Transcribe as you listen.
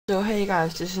So hey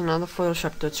guys, this is another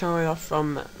Photoshop tutorial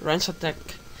from Tech,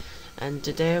 and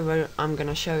today I'm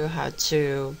gonna show you how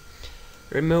to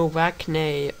remove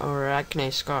acne or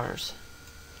acne scars.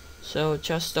 So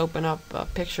just open up a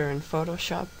picture in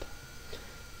Photoshop.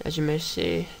 As you may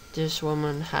see, this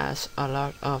woman has a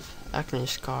lot of acne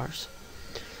scars.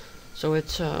 So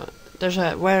there's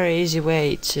a very easy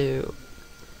way to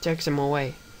take them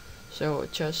away. So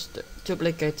just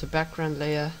duplicate the background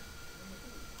layer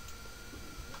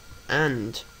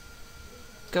and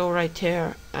go right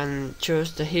here and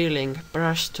choose the healing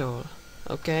brush tool.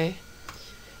 Okay,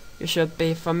 you should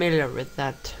be familiar with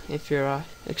that if you're a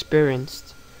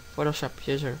experienced Photoshop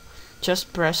user.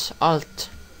 Just press Alt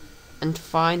and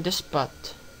find the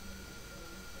spot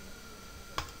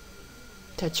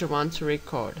that you want to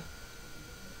record.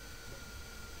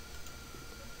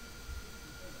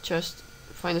 Just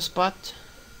find a spot,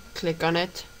 click on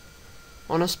it,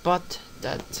 on a spot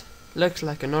that looks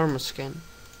like a normal skin.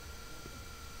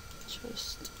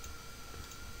 Just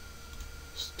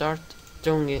start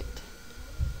doing it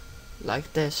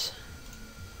like this.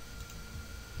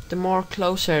 The more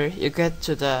closer you get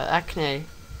to the acne,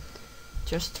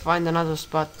 just find another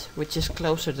spot which is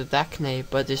closer to the acne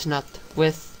but is not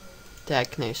with the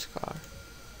acne scar.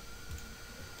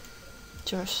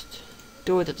 Just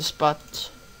do it at the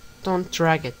spot. Don't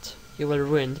drag it, you will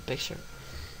ruin the picture.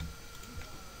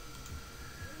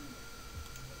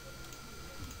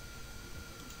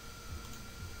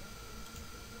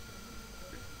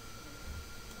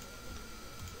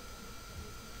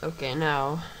 Okay,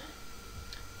 now,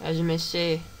 as you may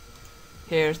see,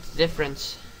 here's the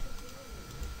difference.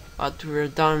 What we're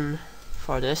done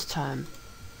for this time.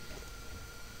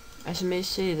 As you may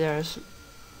see, there's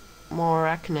more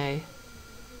acne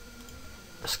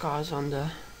scars on the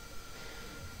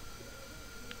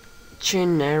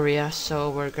chin area, so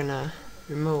we're gonna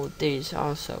remove these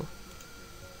also.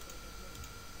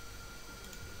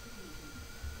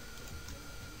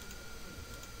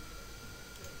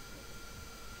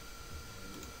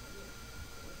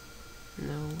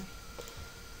 No.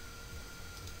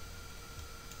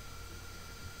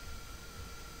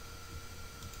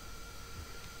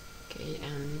 Okay,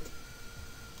 and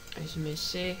as you may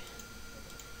see,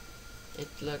 it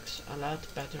looks a lot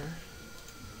better.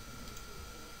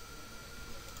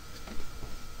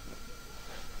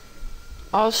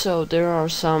 Also, there are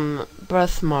some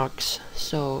birthmarks,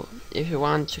 so if you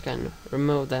want you can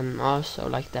remove them also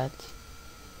like that.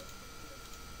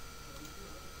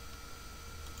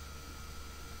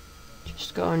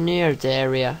 Just go near the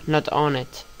area, not on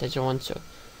it, that you want to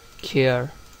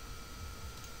cure.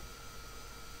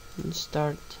 And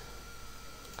start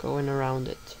going around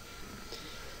it.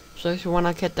 So if you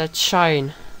wanna get that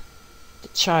shine, the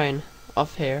shine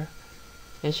off here,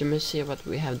 as you may see what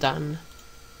we have done.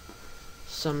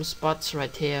 Some spots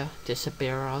right here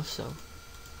disappear also.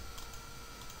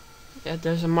 Yeah,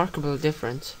 there's a remarkable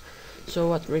difference. So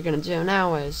what we're gonna do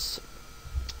now is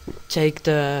take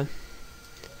the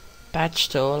patch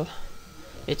tool,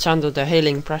 it's under the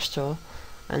healing brush tool,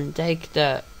 and take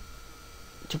the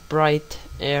bright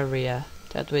area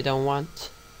that we don't want,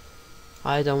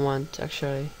 I don't want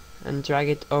actually, and drag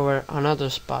it over another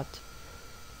spot,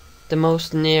 the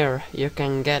most near you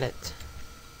can get it,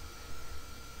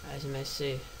 as you may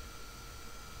see.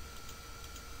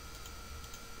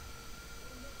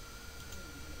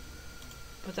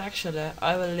 But actually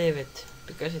I will leave it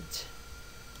because it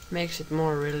makes it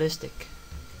more realistic.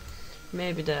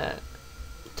 Maybe the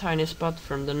tiny spot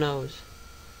from the nose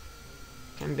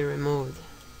can be removed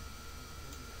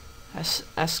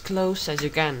as close as you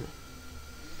can.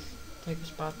 Take a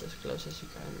spot as close as you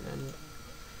can, and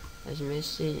as you may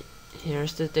see,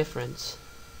 here's the difference.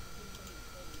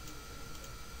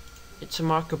 It's a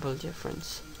remarkable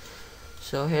difference.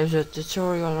 So here's a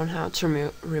tutorial on how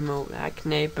to remove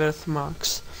acne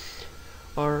birthmarks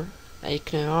or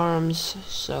acne arms,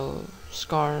 so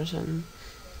scars, and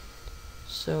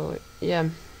so yeah.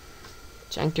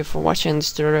 Thank you for watching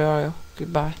this tutorial.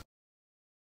 Goodbye.